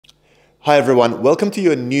Hi everyone, welcome to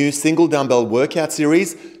your new single dumbbell workout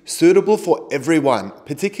series suitable for everyone,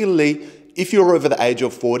 particularly if you're over the age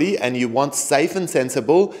of 40 and you want safe and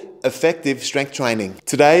sensible, effective strength training.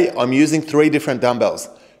 Today, I'm using 3 different dumbbells,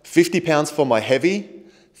 50 pounds for my heavy,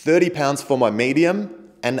 30 pounds for my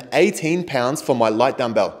medium, and 18 pounds for my light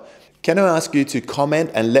dumbbell. Can I ask you to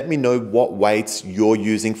comment and let me know what weights you're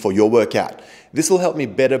using for your workout? This will help me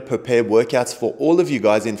better prepare workouts for all of you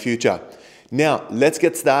guys in future. Now, let's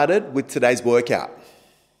get started with today's workout.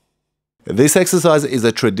 This exercise is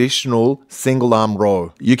a traditional single arm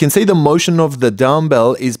row. You can see the motion of the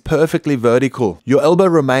dumbbell is perfectly vertical. Your elbow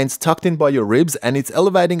remains tucked in by your ribs and it's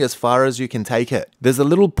elevating as far as you can take it. There's a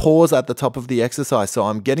little pause at the top of the exercise, so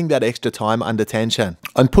I'm getting that extra time under tension.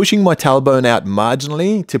 I'm pushing my tailbone out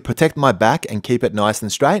marginally to protect my back and keep it nice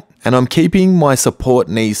and straight. And I'm keeping my support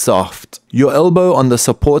knee soft. Your elbow on the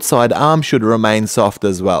support side arm should remain soft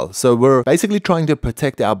as well. So we're basically trying to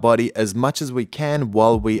protect our body as much as we can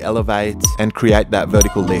while we elevate and create that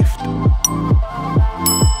vertical lift.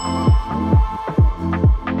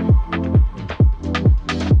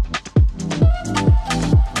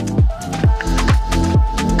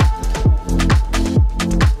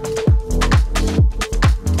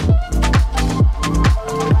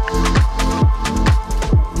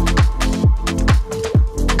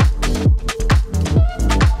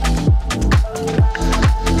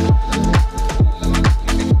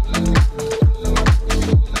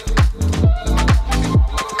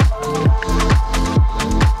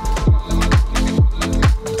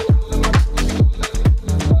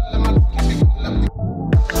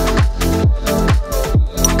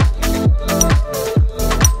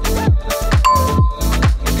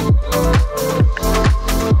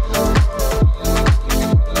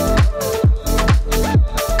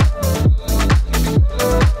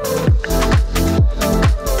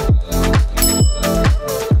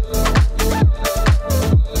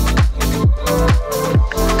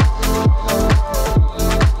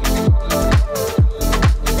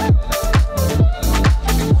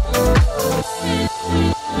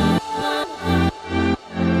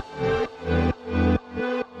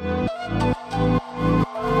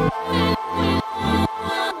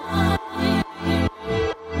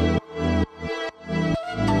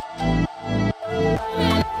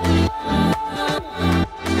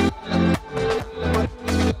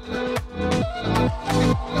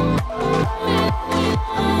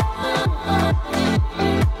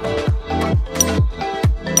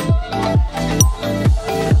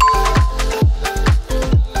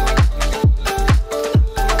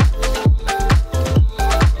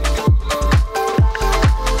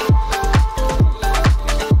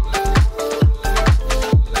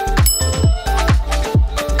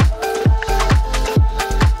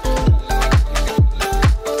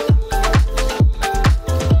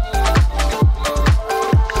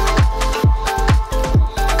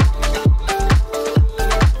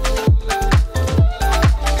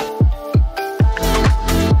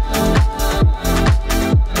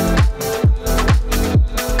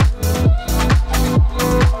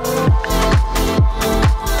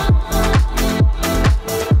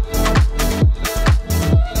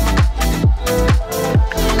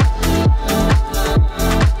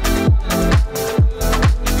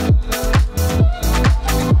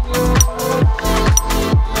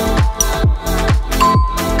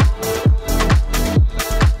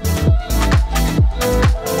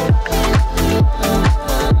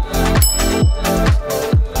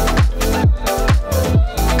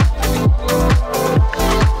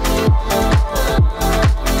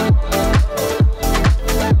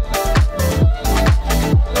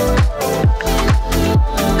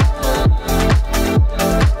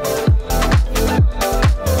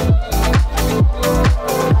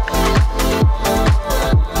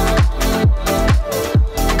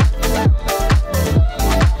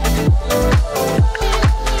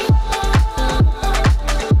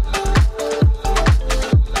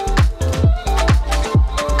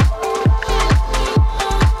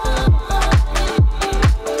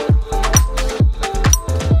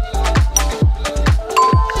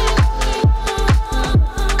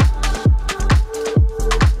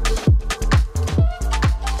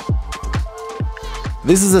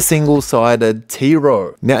 This is a single-sided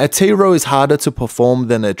T-row. Now a T-row is harder to perform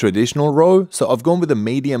than a traditional row, so I've gone with a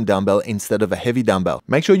medium dumbbell instead of a heavy dumbbell.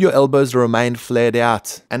 Make sure your elbows remain flared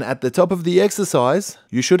out. And at the top of the exercise,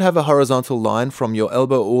 you should have a horizontal line from your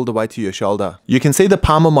elbow all the way to your shoulder. You can see the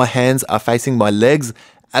palm of my hands are facing my legs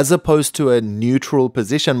as opposed to a neutral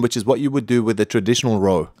position, which is what you would do with a traditional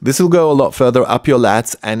row. This will go a lot further up your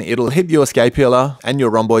lats and it'll hit your scapula and your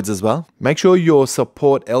rhomboids as well. Make sure your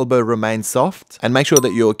support elbow remains soft and make sure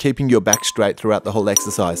that you're keeping your back straight throughout the whole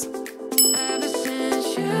exercise.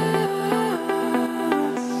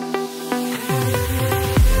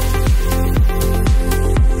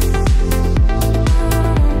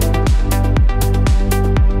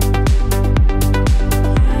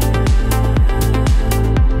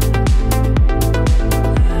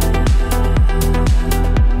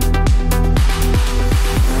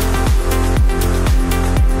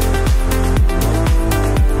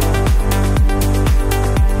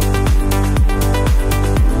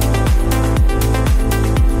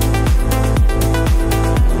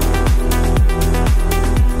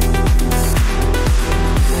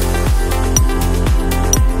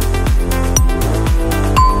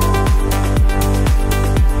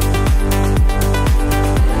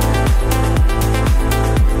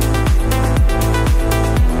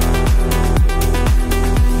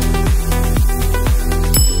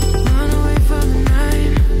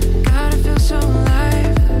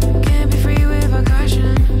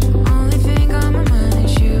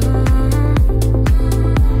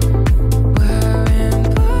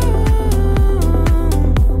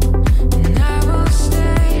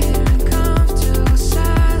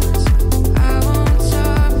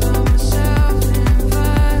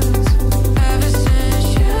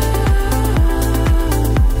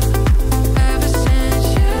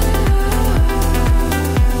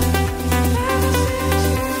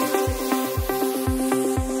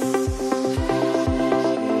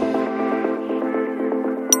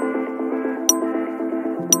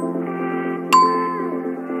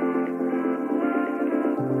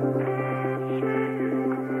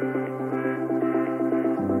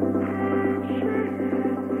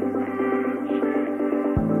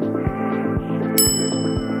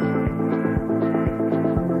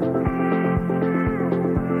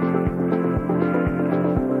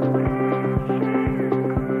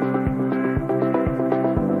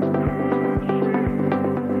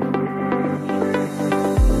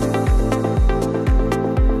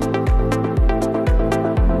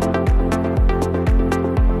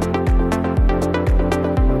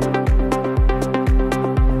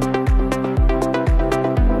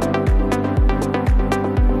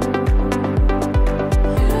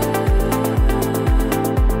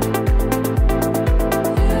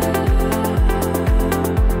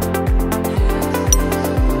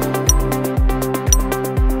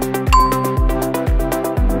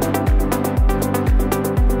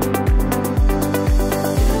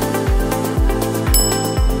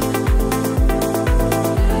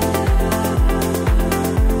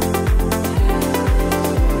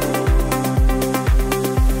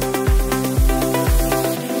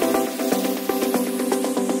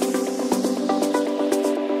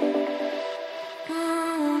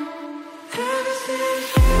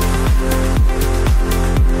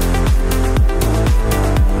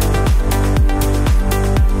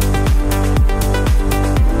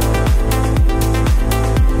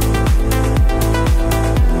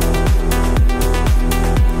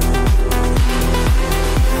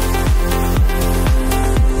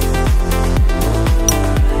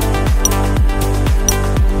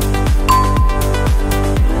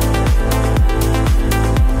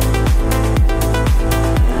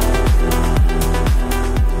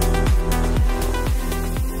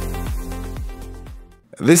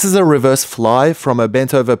 This is a reverse fly from a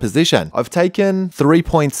bent over position. I've taken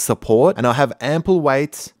 3-point support and I have ample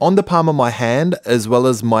weight on the palm of my hand as well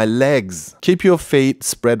as my legs. Keep your feet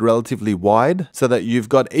spread relatively wide so that you've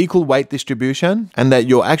got equal weight distribution and that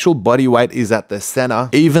your actual body weight is at the center,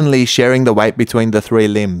 evenly sharing the weight between the 3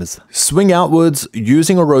 limbs. Swing outwards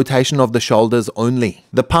using a rotation of the shoulders only.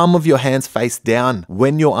 The palm of your hands face down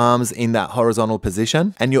when your arms in that horizontal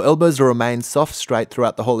position and your elbows remain soft straight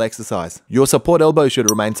throughout the whole exercise. Your support elbow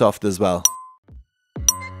should remain soft as well.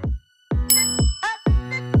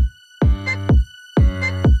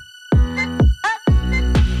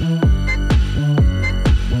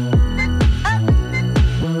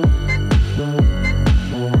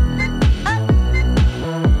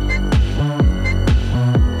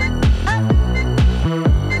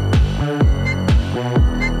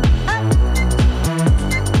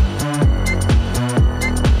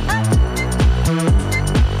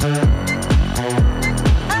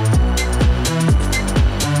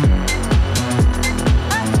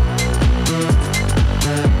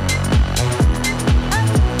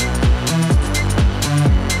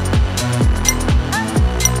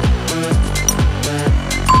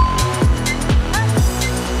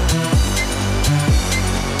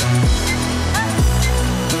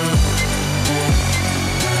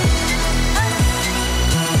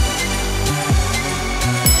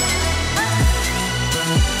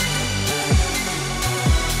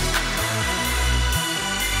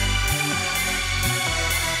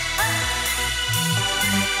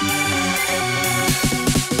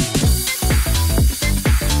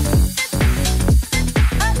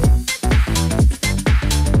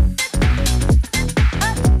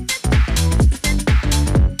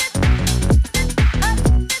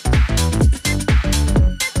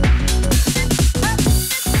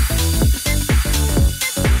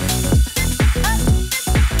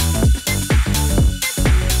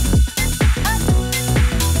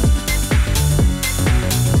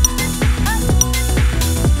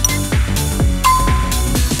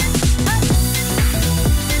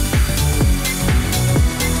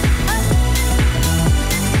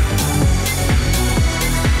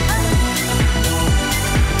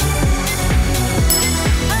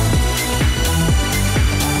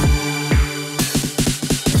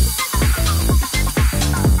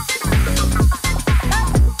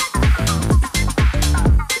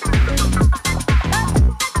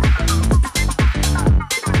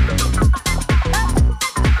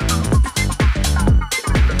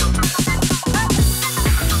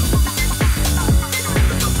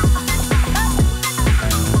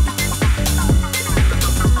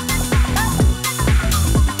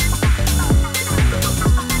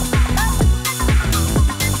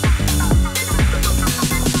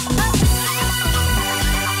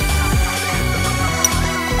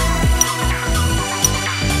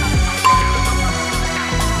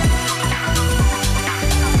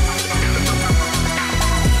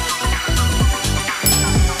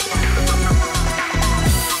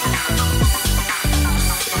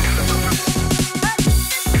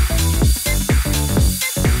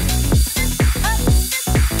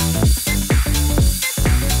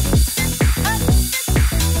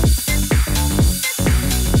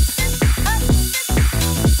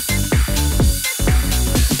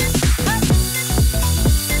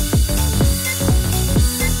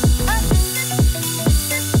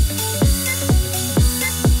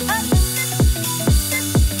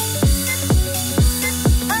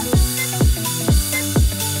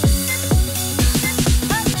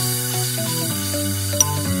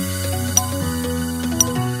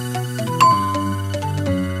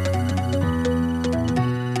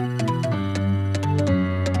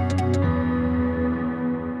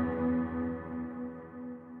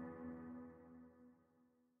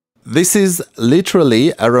 This is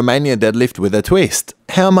literally a Romanian deadlift with a twist.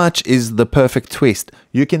 How much is the perfect twist?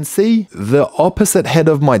 You can see the opposite head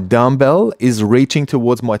of my dumbbell is reaching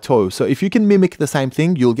towards my toe. So if you can mimic the same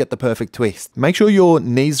thing, you'll get the perfect twist. Make sure your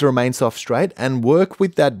knees remain soft straight and work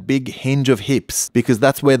with that big hinge of hips because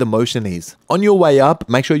that's where the motion is. On your way up,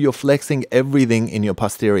 make sure you're flexing everything in your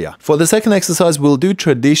posterior. For the second exercise, we'll do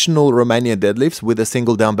traditional Romanian deadlifts with a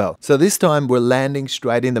single dumbbell. So this time we're landing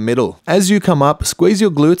straight in the middle. As you come up, squeeze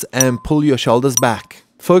your glutes and pull your shoulders back.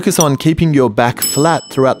 Focus on keeping your back flat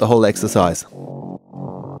throughout the whole exercise.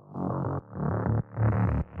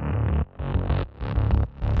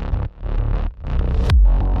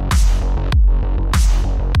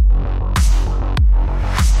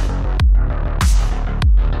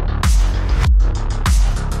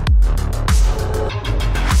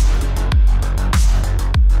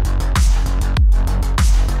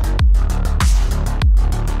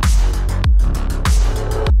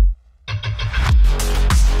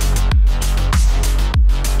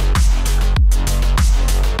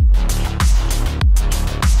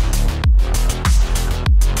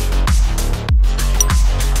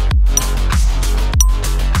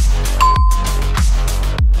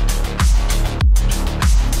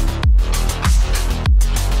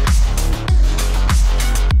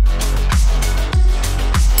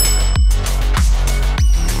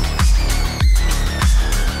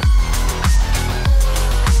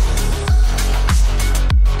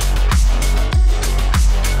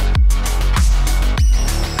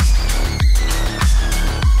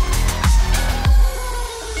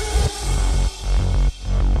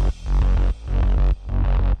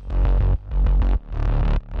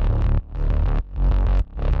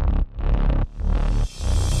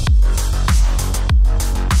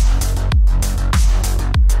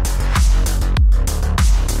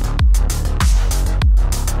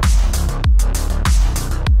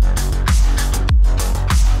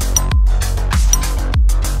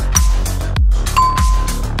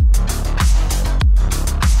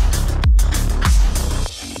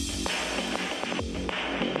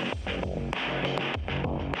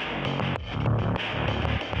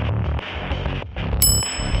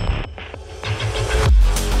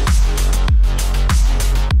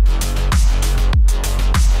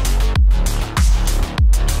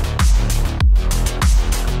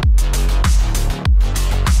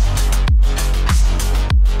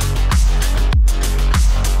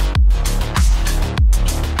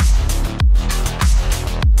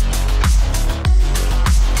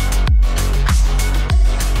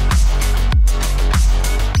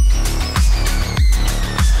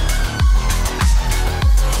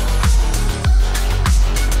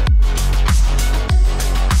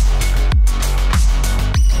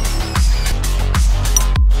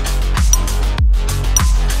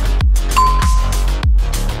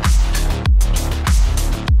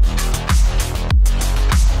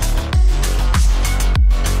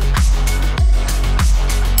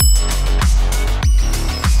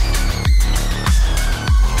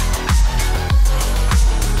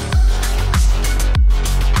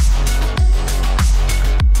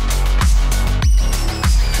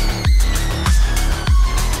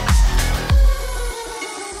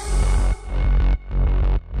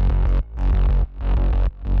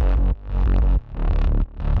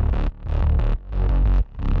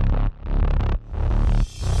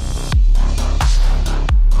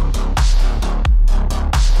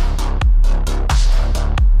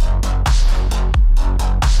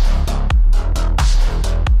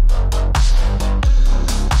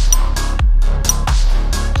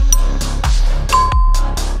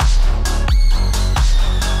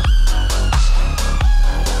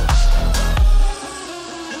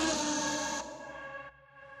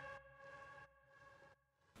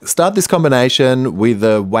 Start this combination with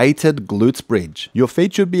a weighted glutes bridge. Your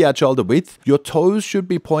feet should be at shoulder width. Your toes should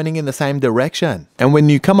be pointing in the same direction. And when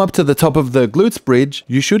you come up to the top of the glutes bridge,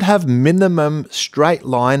 you should have minimum straight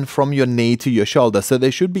line from your knee to your shoulder. So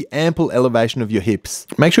there should be ample elevation of your hips.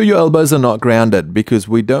 Make sure your elbows are not grounded because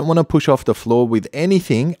we don't want to push off the floor with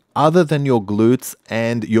anything other than your glutes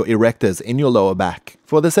and your erectors in your lower back.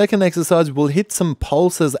 For the second exercise, we'll hit some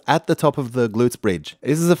pulses at the top of the glutes bridge.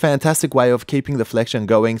 This is a fantastic way of keeping the flexion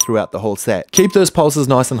going throughout the whole set. Keep those pulses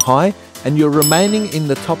nice and high, and you're remaining in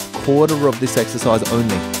the top quarter of this exercise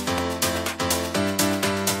only.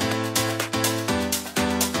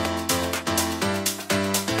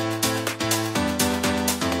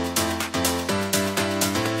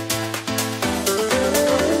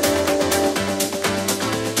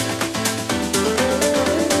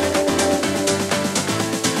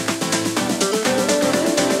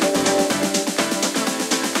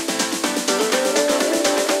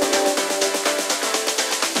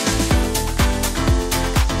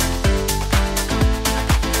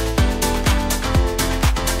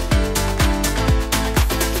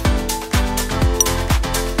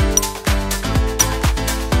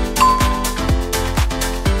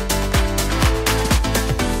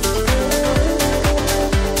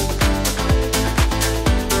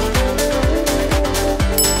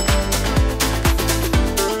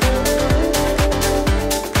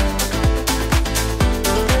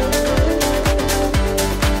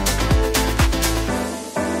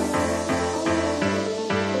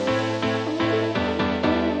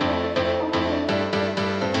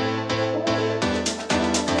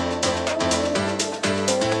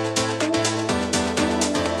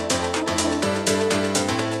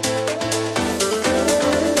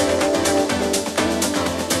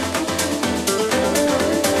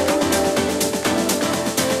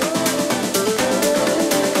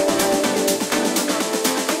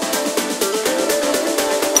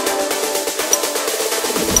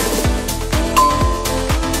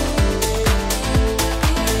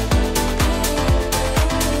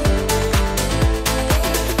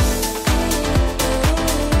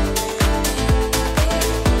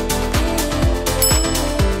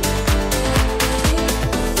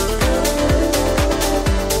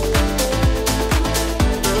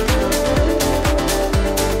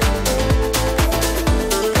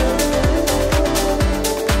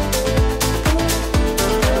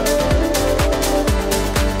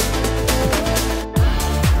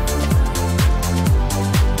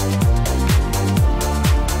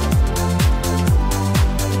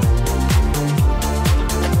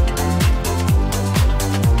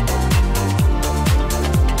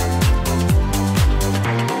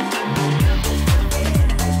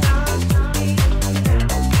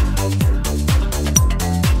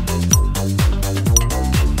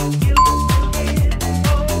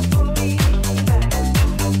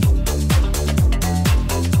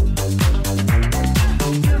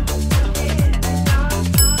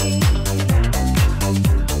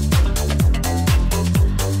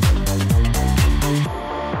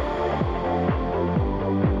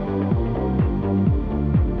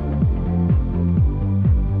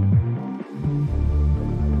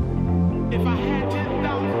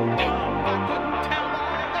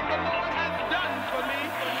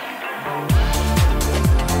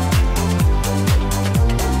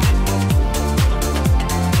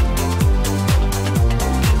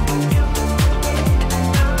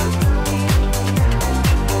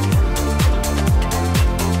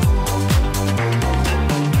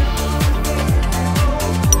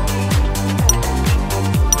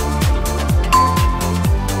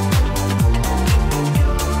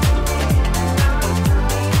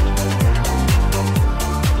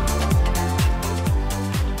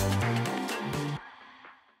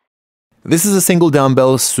 This is a single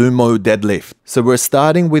dumbbell sumo deadlift. So we're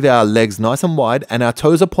starting with our legs nice and wide and our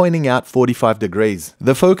toes are pointing out 45 degrees.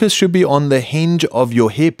 The focus should be on the hinge of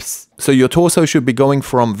your hips. So your torso should be going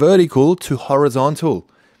from vertical to horizontal,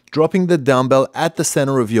 dropping the dumbbell at the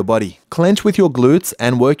center of your body. Clench with your glutes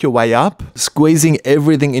and work your way up, squeezing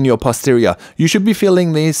everything in your posterior. You should be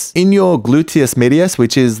feeling this in your gluteus medius,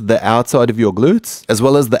 which is the outside of your glutes, as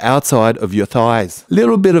well as the outside of your thighs.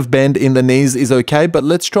 Little bit of bend in the knees is okay, but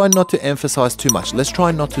let's try not to emphasize too much. Let's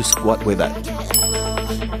try not to squat with it.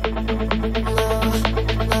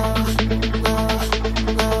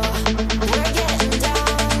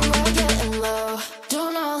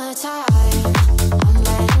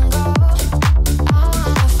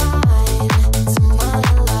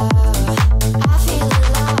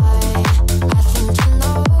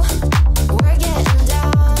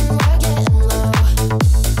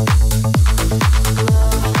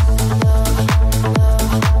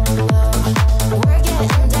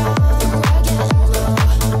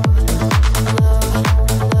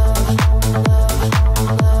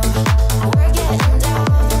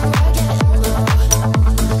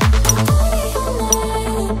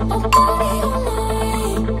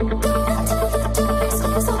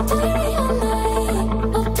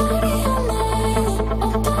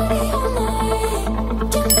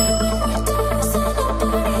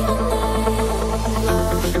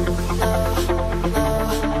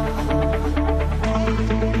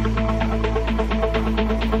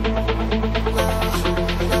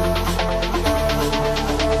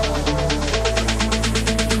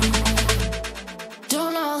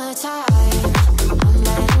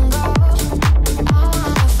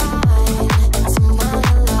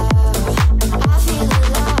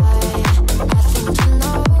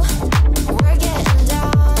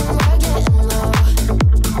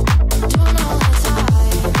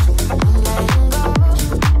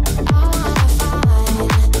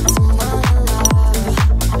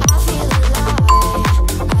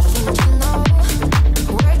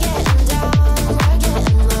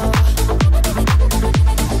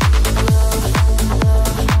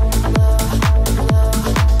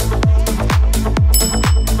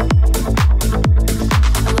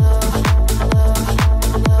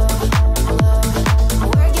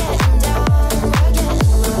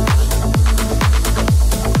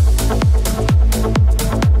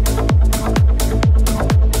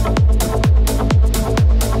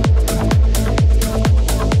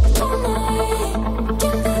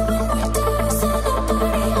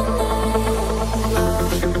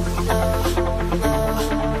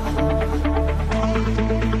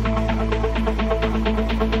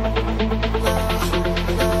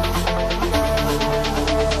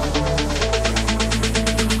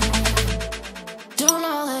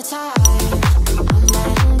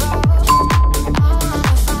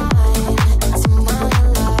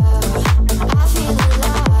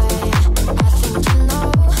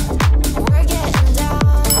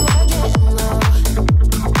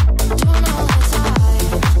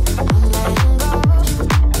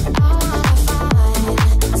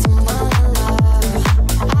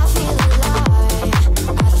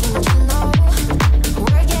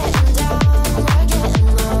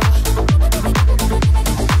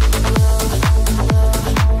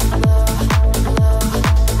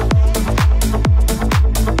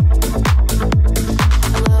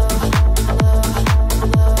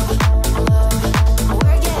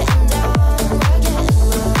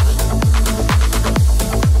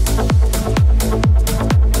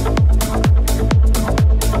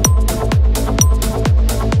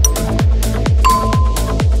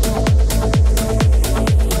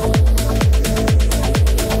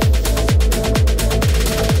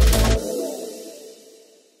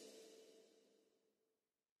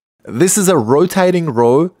 This is a rotating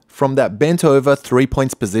row from that bent over 3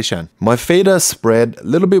 points position. My feet are spread a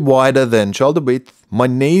little bit wider than shoulder width. My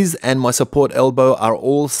knees and my support elbow are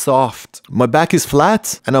all soft. My back is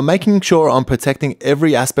flat and I'm making sure I'm protecting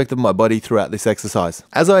every aspect of my body throughout this exercise.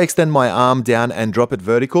 As I extend my arm down and drop it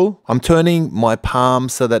vertical, I'm turning my palm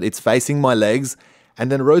so that it's facing my legs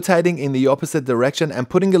and then rotating in the opposite direction and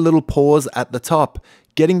putting a little pause at the top,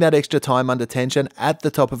 getting that extra time under tension at the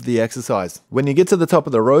top of the exercise. When you get to the top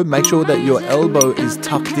of the row, make sure that your elbow is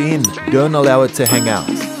tucked in. Don't allow it to hang out.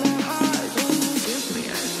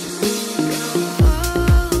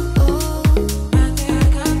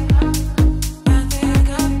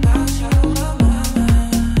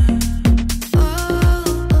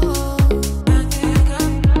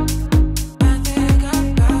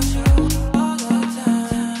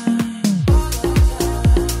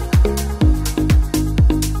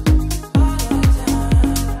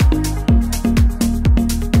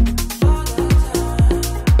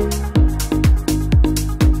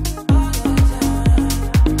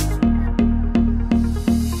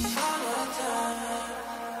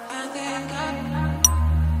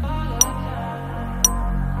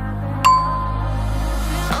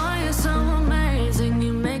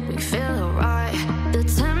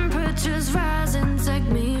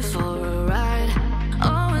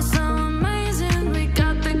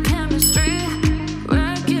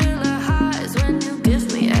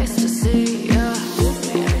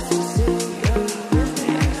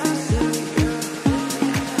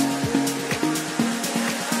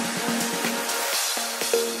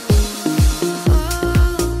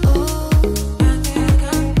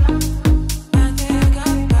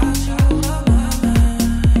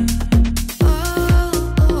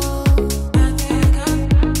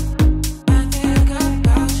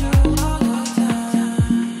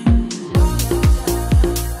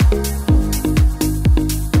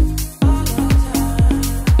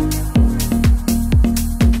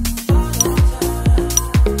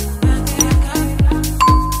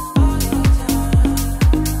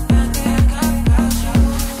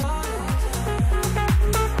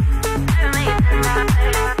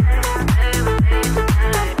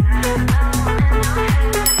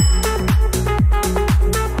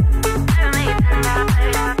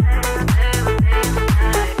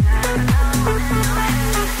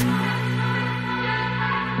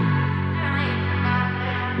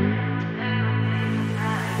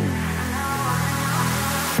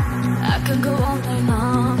 could go all night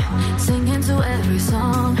long, singing to every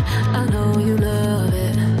song. I know you love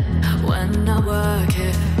it when I work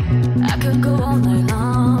it. I could go all night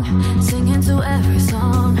long, singing to every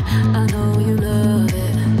song. I know you love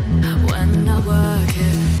it when I work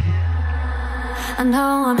it. I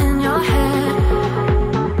know I'm in your head.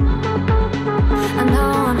 I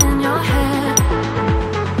know I'm in your head.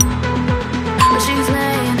 But she's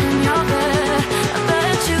laying in your bed. I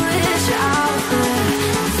bet you wish I was there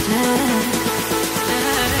instead.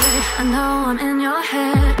 I know I'm in your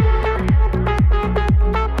head.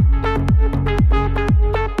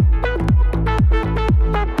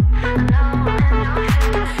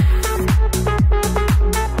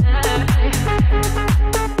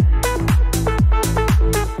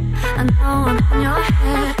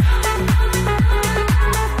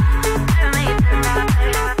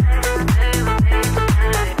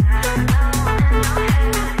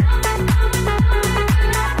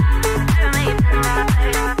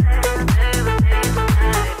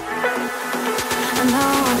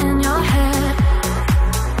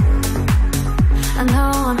 I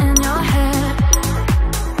know I'm in your head.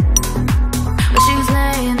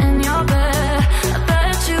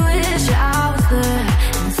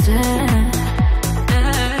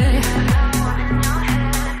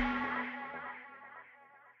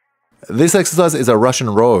 This exercise is a Russian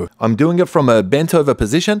row. I'm doing it from a bent over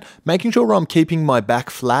position, making sure I'm keeping my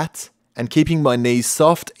back flat and keeping my knees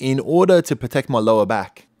soft in order to protect my lower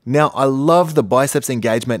back. Now, I love the biceps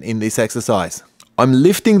engagement in this exercise. I'm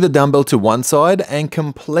lifting the dumbbell to one side and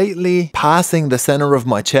completely passing the center of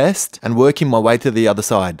my chest and working my way to the other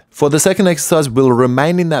side. For the second exercise, we'll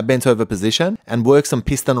remain in that bent over position and work some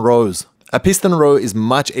piston rows. A piston row is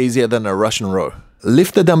much easier than a Russian row.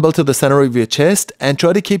 Lift the dumbbell to the center of your chest and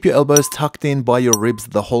try to keep your elbows tucked in by your ribs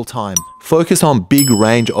the whole time. Focus on big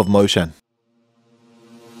range of motion.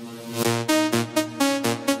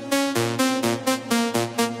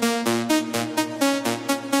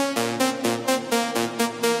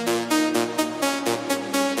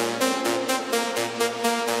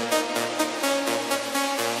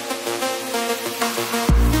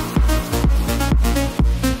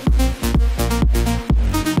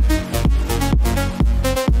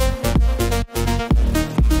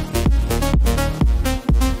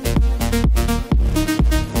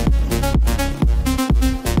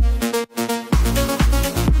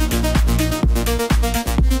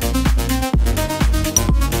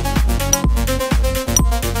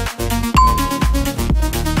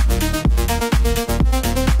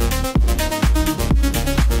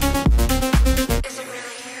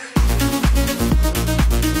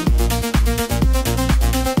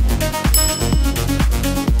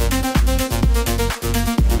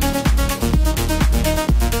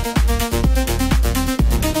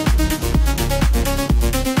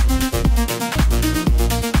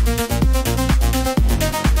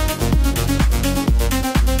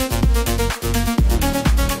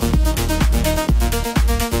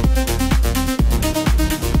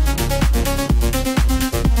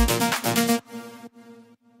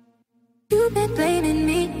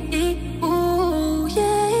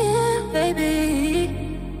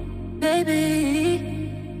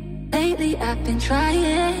 I've been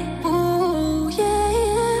trying, ooh,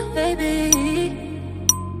 yeah, baby,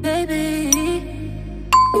 baby.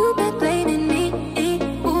 You've been blaming me,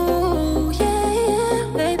 ooh,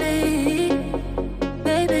 yeah, baby,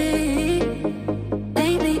 baby.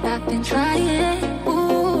 Lately I've been trying,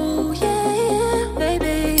 ooh, yeah,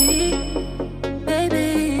 baby,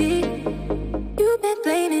 baby. You've been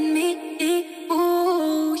blaming me,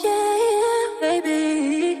 ooh, yeah, baby,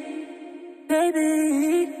 baby.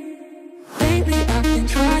 Lately I've been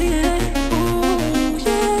trying, ooh,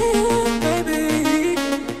 yeah, baby,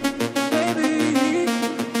 baby.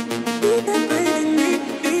 You've been blaming me,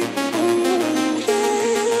 ooh,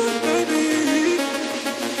 yeah, baby,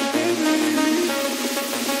 baby.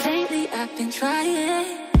 Lately I've been trying.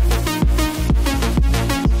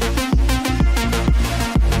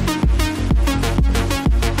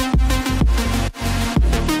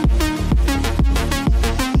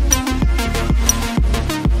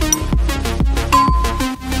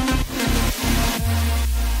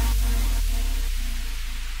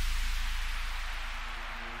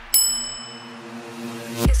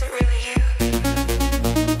 Is it really you?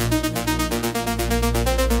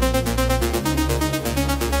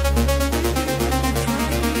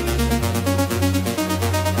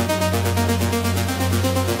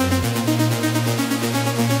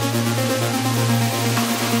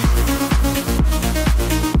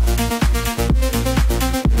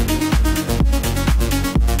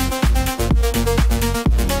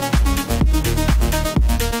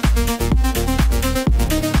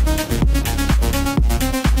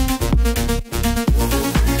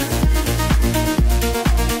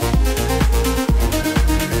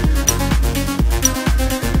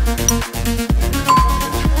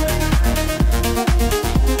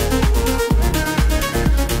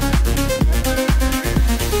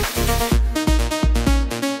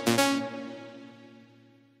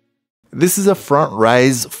 This is a front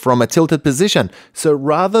raise from a tilted position. So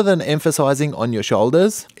rather than emphasizing on your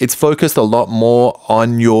shoulders, it's focused a lot more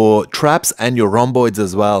on your traps and your rhomboids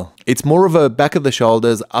as well. It's more of a back of the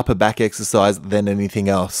shoulders, upper back exercise than anything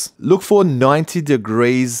else. Look for 90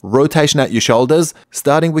 degrees rotation at your shoulders,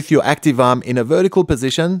 starting with your active arm in a vertical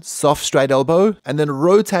position, soft straight elbow, and then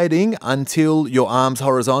rotating until your arm's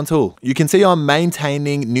horizontal. You can see I'm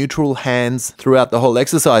maintaining neutral hands throughout the whole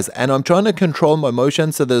exercise, and I'm trying to control my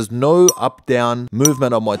motion so there's no up-down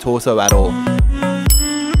movement on my torso at all.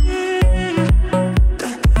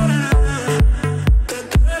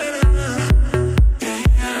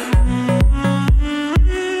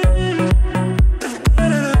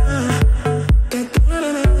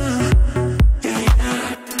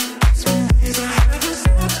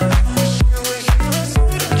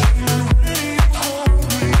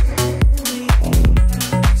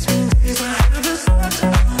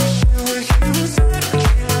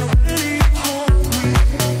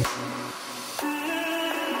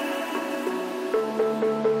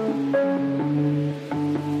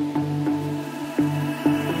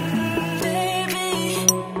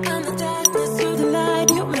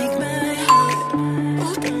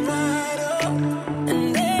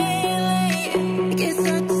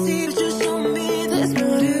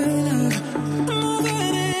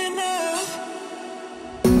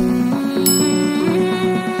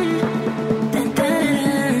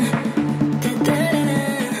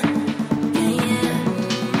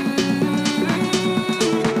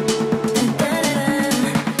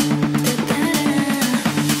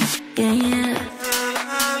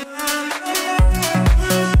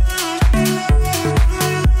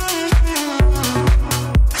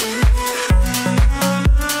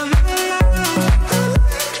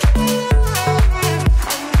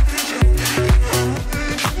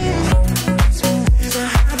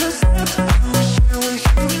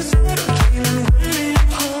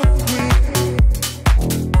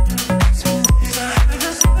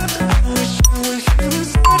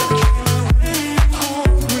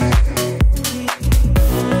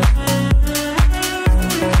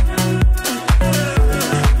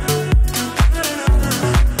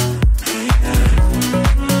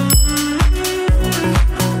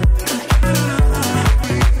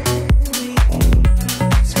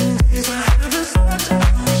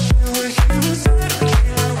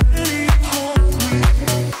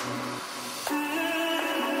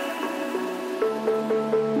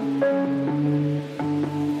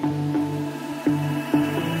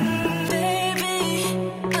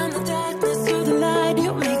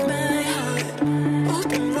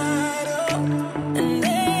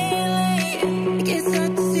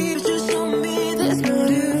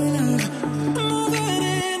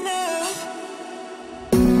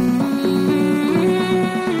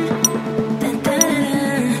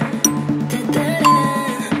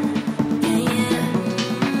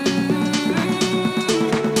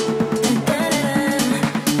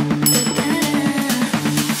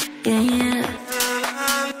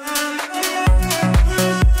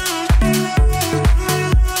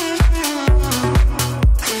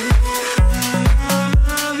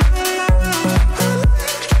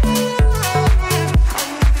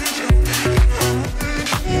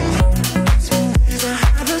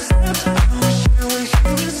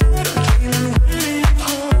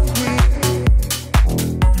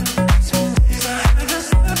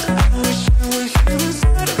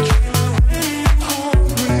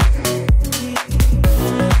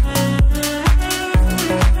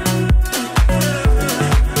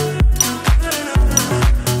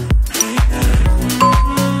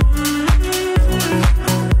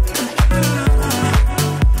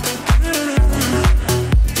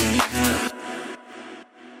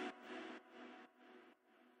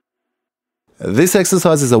 This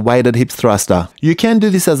exercise is a weighted hips thruster. You can do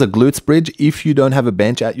this as a glutes bridge if you don't have a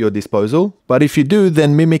bench at your disposal, but if you do,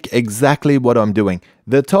 then mimic exactly what I'm doing.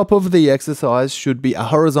 The top of the exercise should be a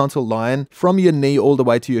horizontal line from your knee all the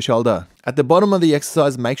way to your shoulder. At the bottom of the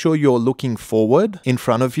exercise, make sure you're looking forward in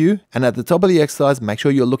front of you, and at the top of the exercise, make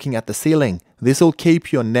sure you're looking at the ceiling. This will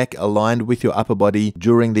keep your neck aligned with your upper body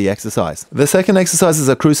during the exercise. The second exercise is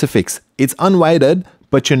a crucifix. It's unweighted,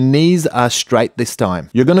 but your knees are straight this time.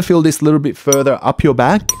 You're gonna feel this a little bit further up your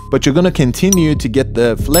back, but you're gonna continue to get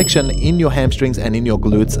the flexion in your hamstrings and in your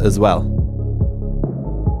glutes as well.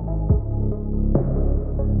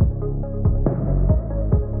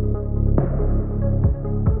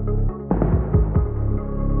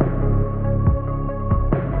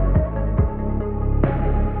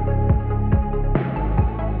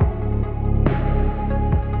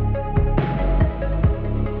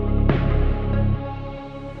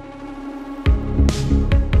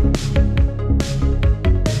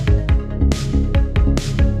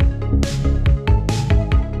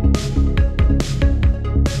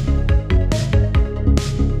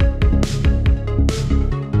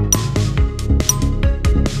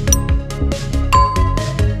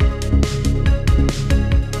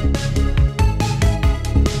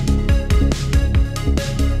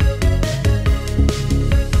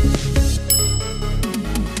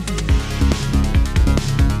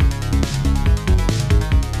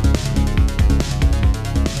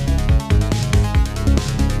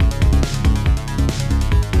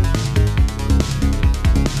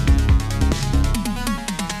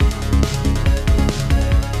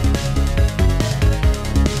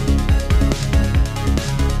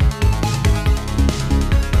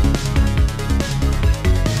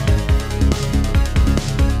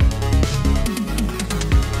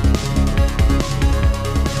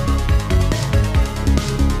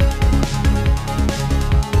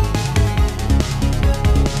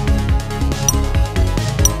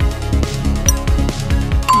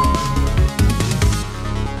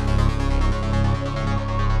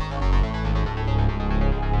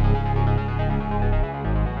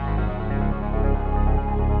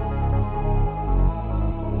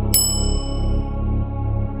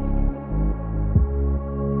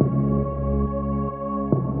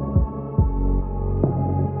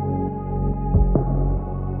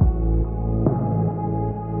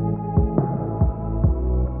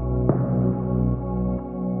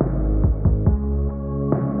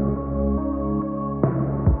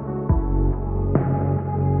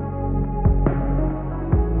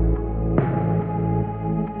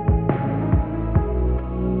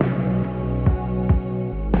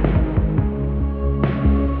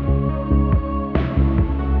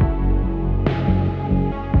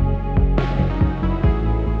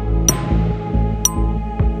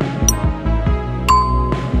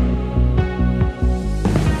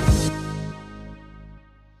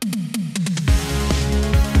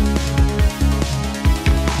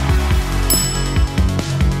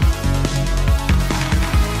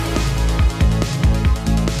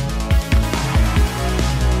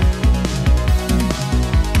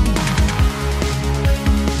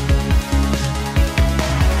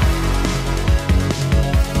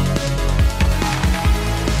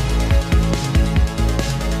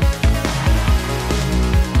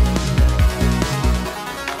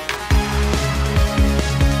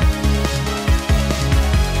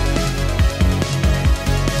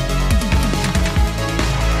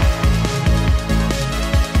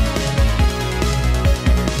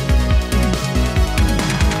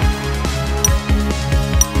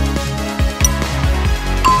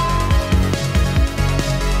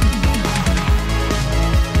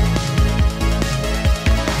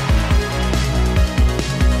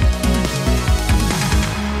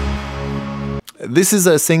 This is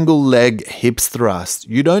a single leg hips thrust.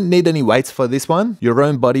 You don't need any weights for this one. Your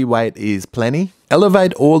own body weight is plenty.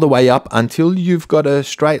 Elevate all the way up until you've got a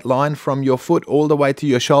straight line from your foot all the way to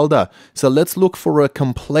your shoulder. So let's look for a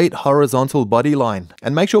complete horizontal body line.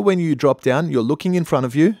 And make sure when you drop down, you're looking in front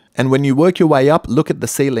of you. And when you work your way up, look at the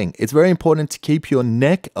ceiling. It's very important to keep your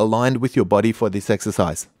neck aligned with your body for this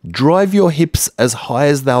exercise. Drive your hips as high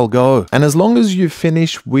as they'll go. And as long as you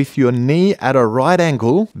finish with your knee at a right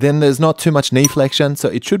angle, then there's not too much knee flexion, so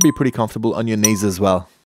it should be pretty comfortable on your knees as well.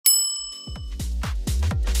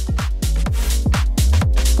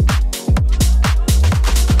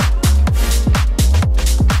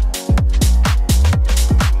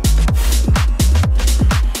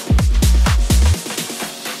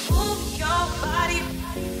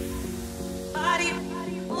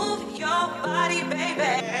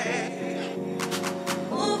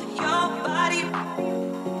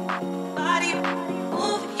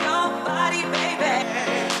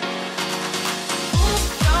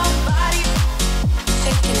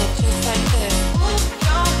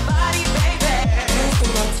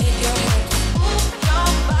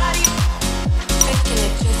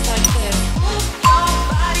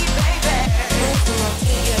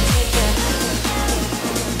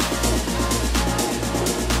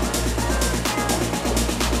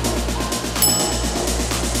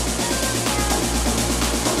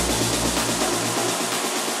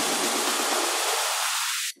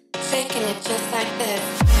 Shaking it just like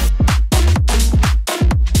this.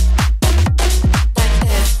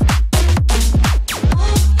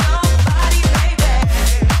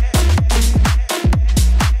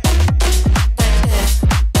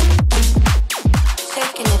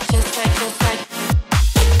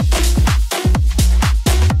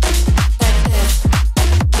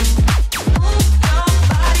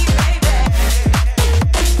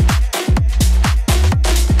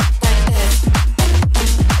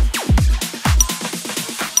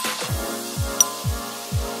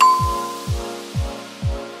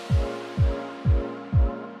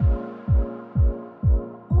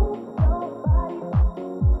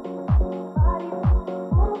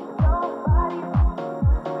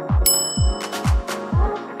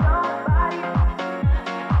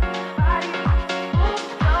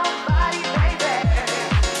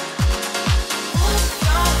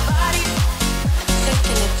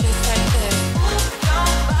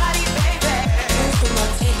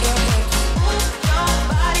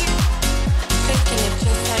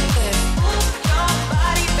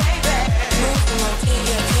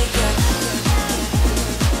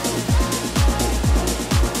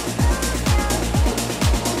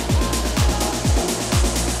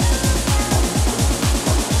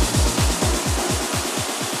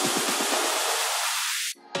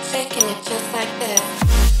 Shaking it just like this.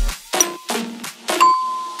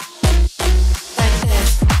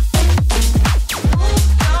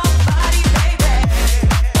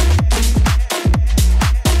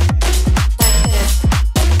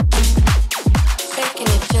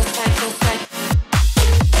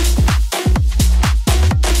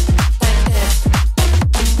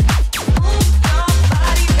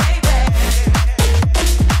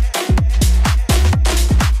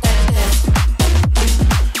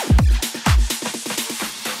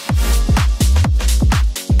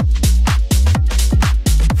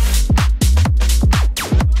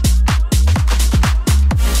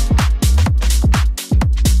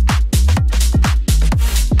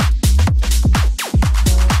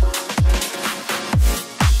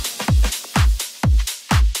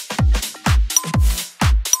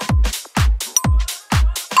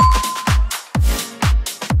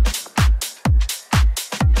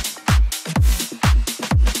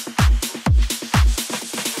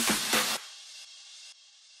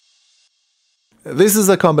 This is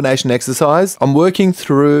a combination exercise. I'm working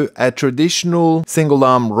through a traditional single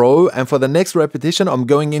arm row, and for the next repetition, I'm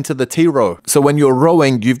going into the T row. So when you're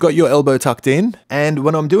rowing, you've got your elbow tucked in, and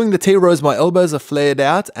when I'm doing the T rows, my elbows are flared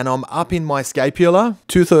out and I'm up in my scapula,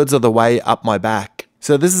 2/3 of the way up my back.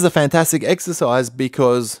 So this is a fantastic exercise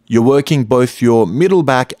because you're working both your middle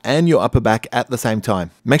back and your upper back at the same time.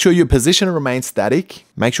 Make sure your position remains static,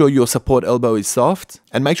 make sure your support elbow is soft,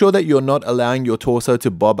 and make sure that you're not allowing your torso to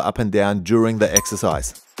bob up and down during the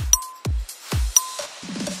exercise.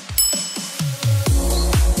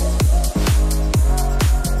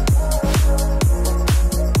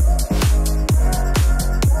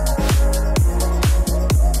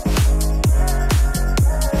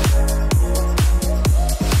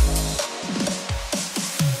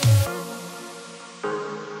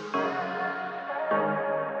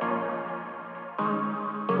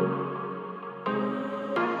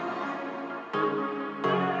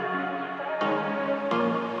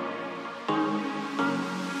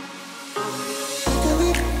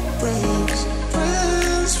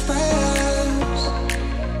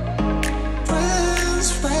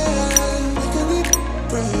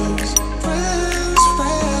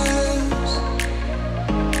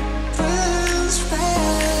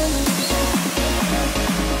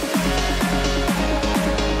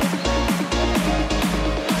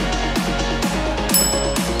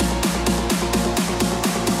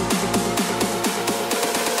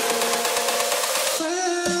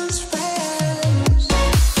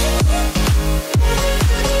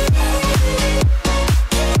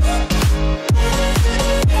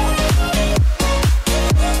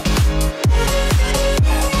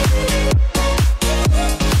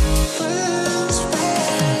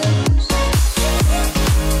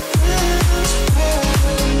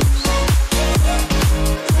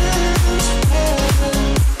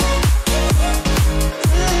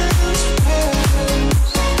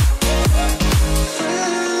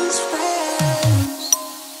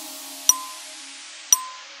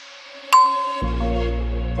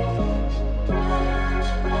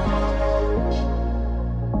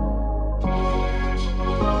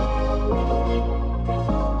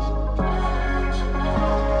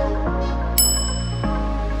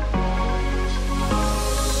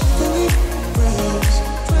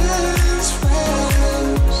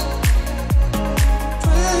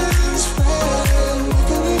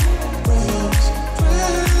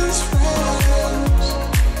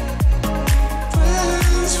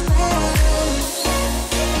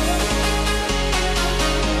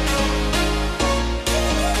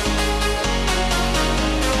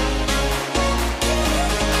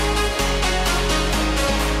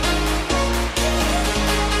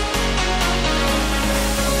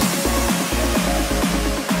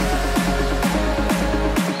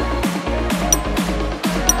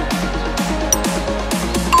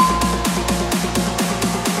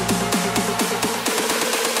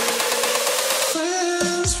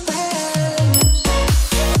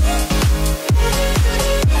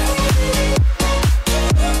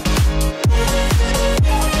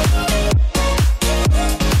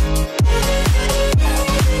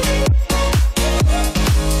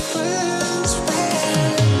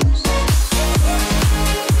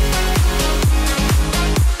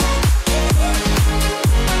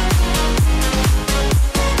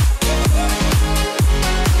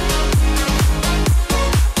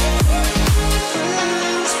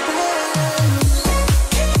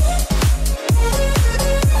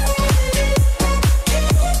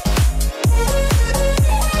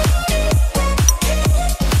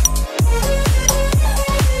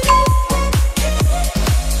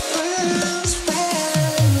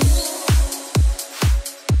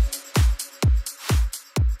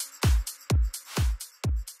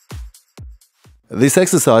 This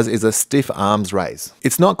exercise is a stiff arms raise.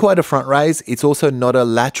 It's not quite a front raise, it's also not a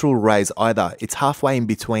lateral raise either. It's halfway in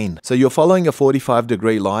between. So you're following a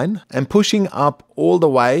 45-degree line and pushing up all the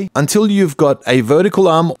way until you've got a vertical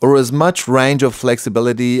arm or as much range of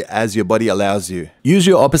flexibility as your body allows you. Use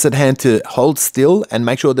your opposite hand to hold still and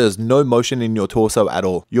make sure there's no motion in your torso at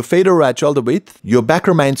all. Your feet are at shoulder width, your back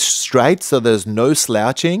remains straight so there's no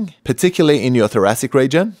slouching, particularly in your thoracic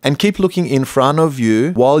region, and keep looking in front of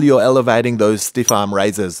you while you're elevating those stiff arm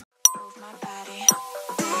raises.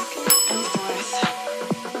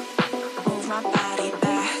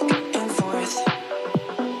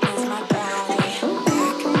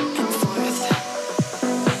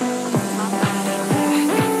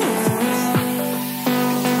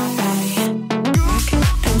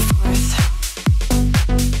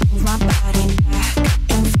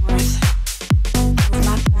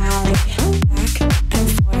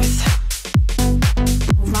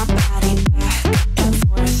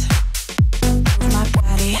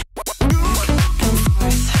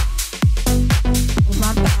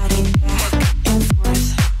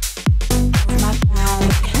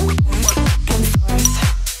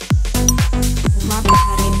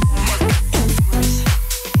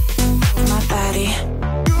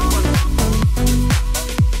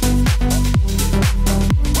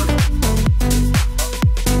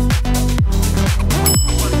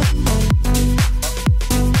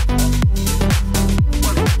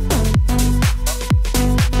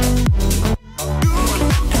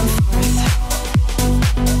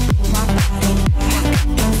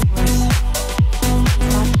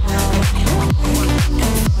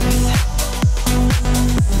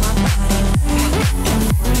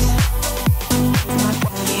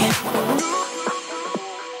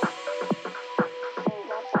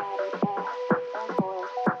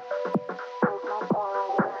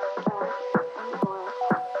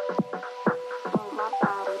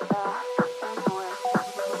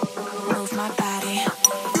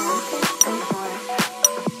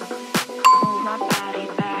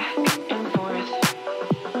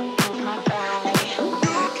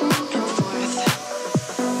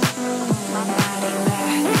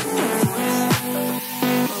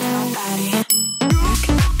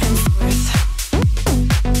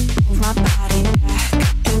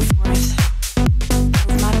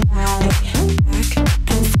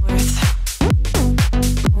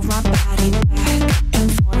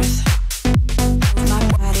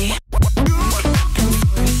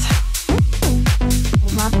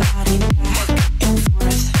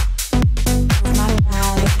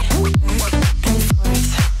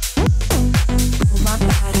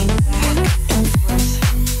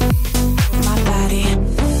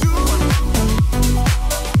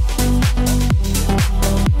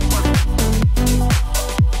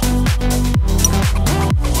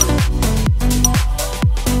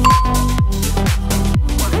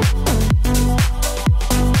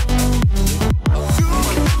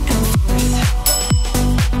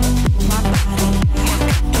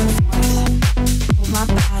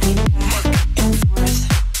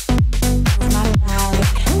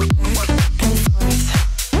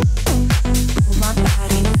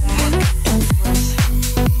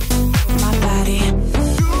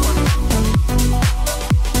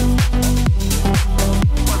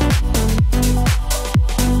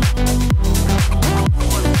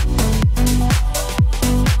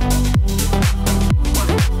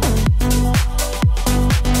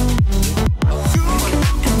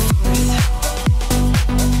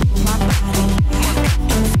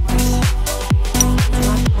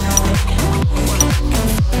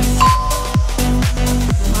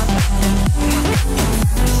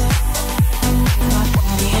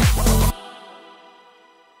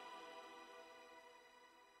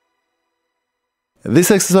 This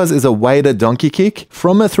exercise is a weighted donkey kick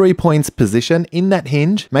from a 3 points position in that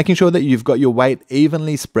hinge, making sure that you've got your weight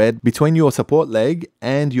evenly spread between your support leg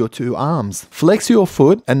and your two arms. Flex your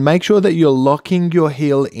foot and make sure that you're locking your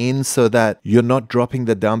heel in so that you're not dropping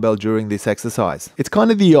the dumbbell during this exercise. It's kind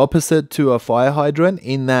of the opposite to a fire hydrant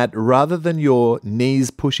in that rather than your knees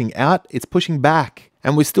pushing out, it's pushing back.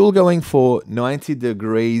 And we're still going for 90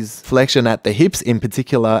 degrees flexion at the hips, in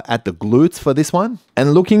particular at the glutes for this one.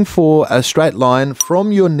 And looking for a straight line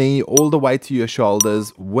from your knee all the way to your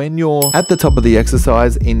shoulders when you're at the top of the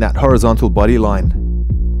exercise in that horizontal body line.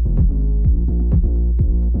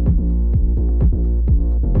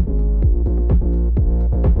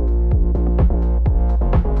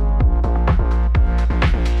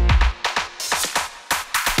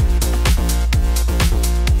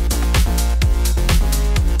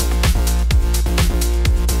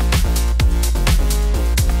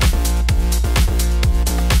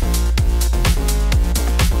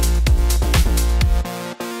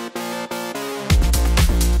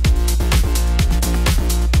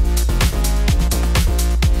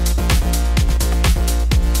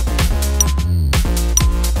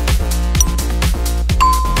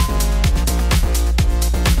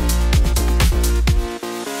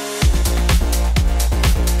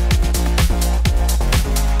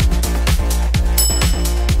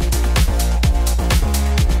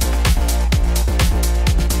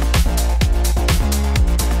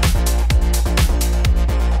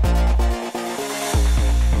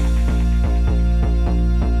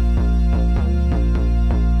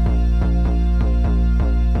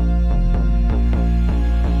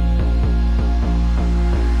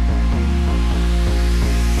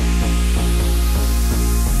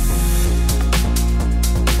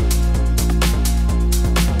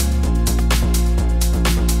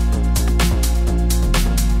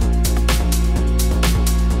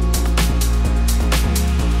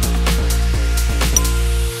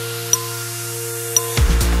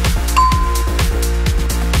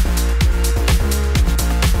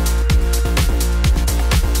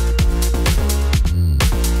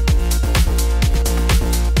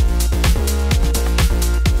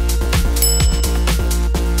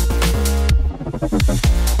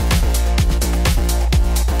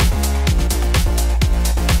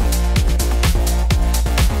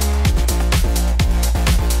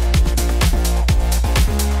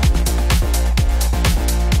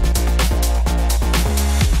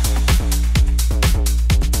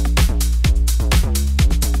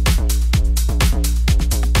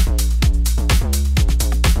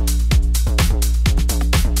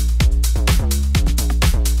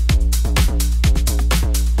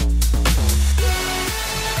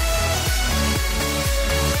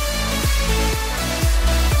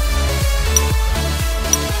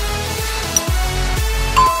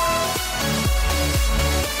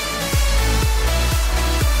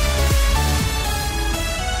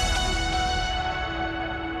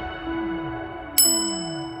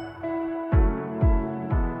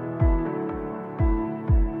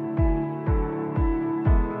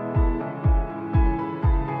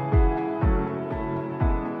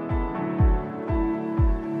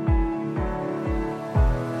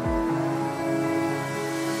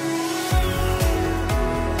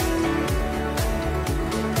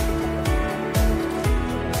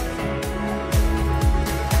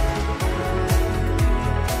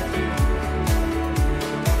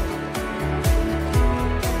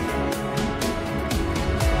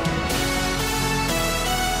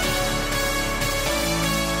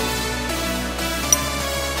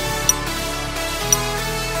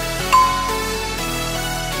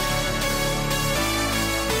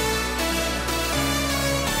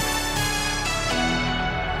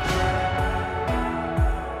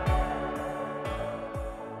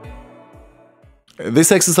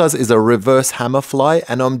 This exercise is a reverse hammer fly,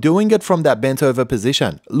 and I'm doing it from that bent over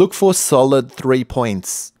position. Look for solid 3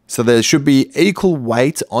 points. So there should be equal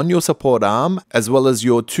weight on your support arm as well as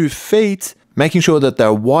your 2 feet, making sure that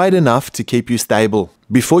they're wide enough to keep you stable.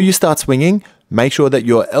 Before you start swinging, make sure that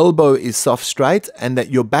your elbow is soft straight and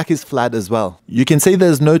that your back is flat as well. You can see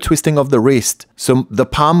there's no twisting of the wrist. So the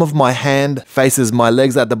palm of my hand faces my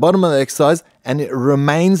legs at the bottom of the exercise, and it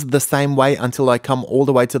remains the same way until I come all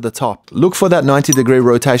the way to the top. Look for that 90-degree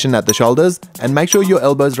rotation at the shoulders and make sure your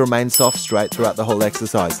elbows remain soft straight throughout the whole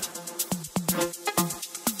exercise.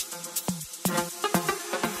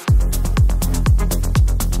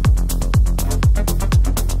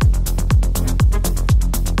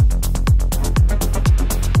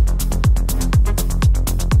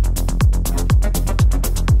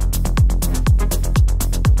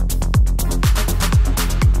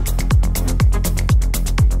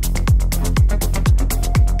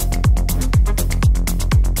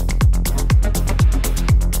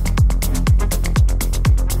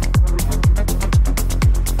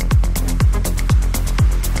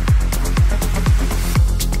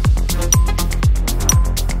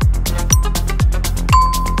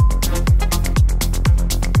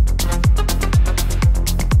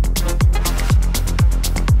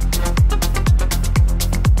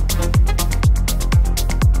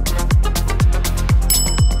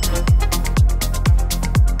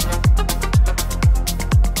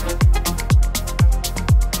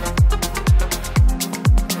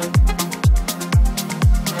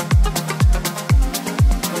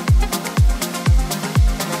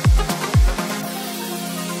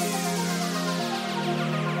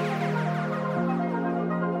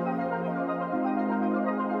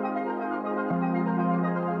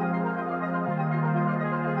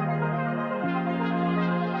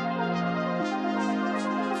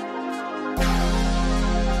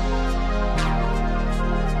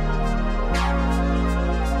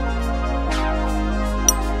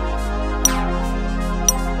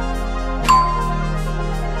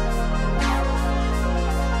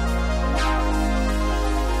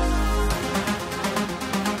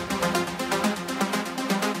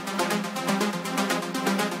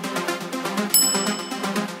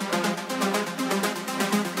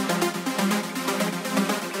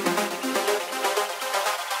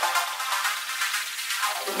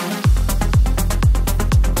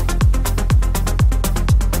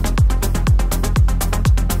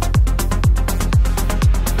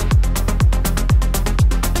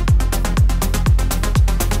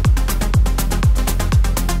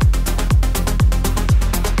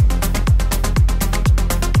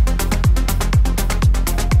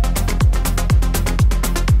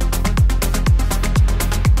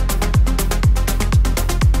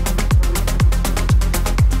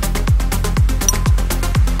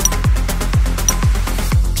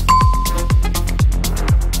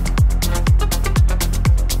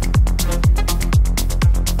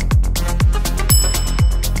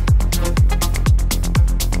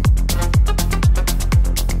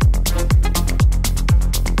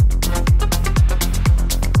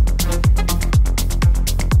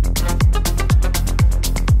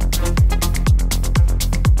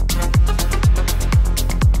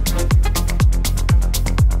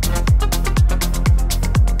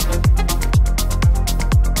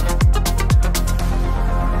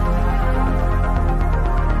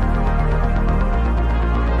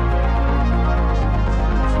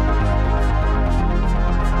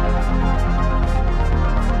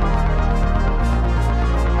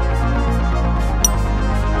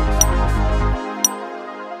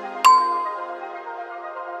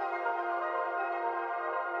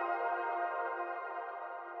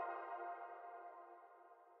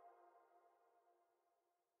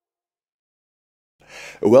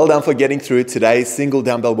 Well done for getting through today's single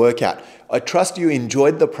dumbbell workout. I trust you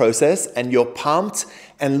enjoyed the process and you're pumped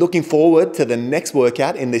and looking forward to the next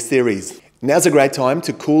workout in this series. Now's a great time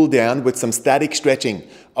to cool down with some static stretching.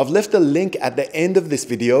 I've left a link at the end of this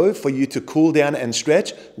video for you to cool down and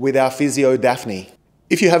stretch with our physio Daphne.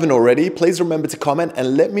 If you haven't already, please remember to comment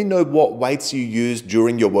and let me know what weights you use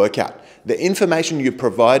during your workout. The information you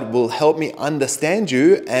provide will help me understand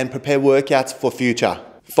you and prepare workouts for future.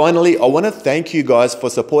 Finally, I want to thank you guys for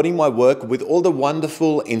supporting my work with all the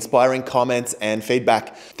wonderful, inspiring comments and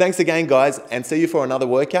feedback. Thanks again, guys, and see you for another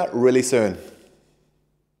workout really soon.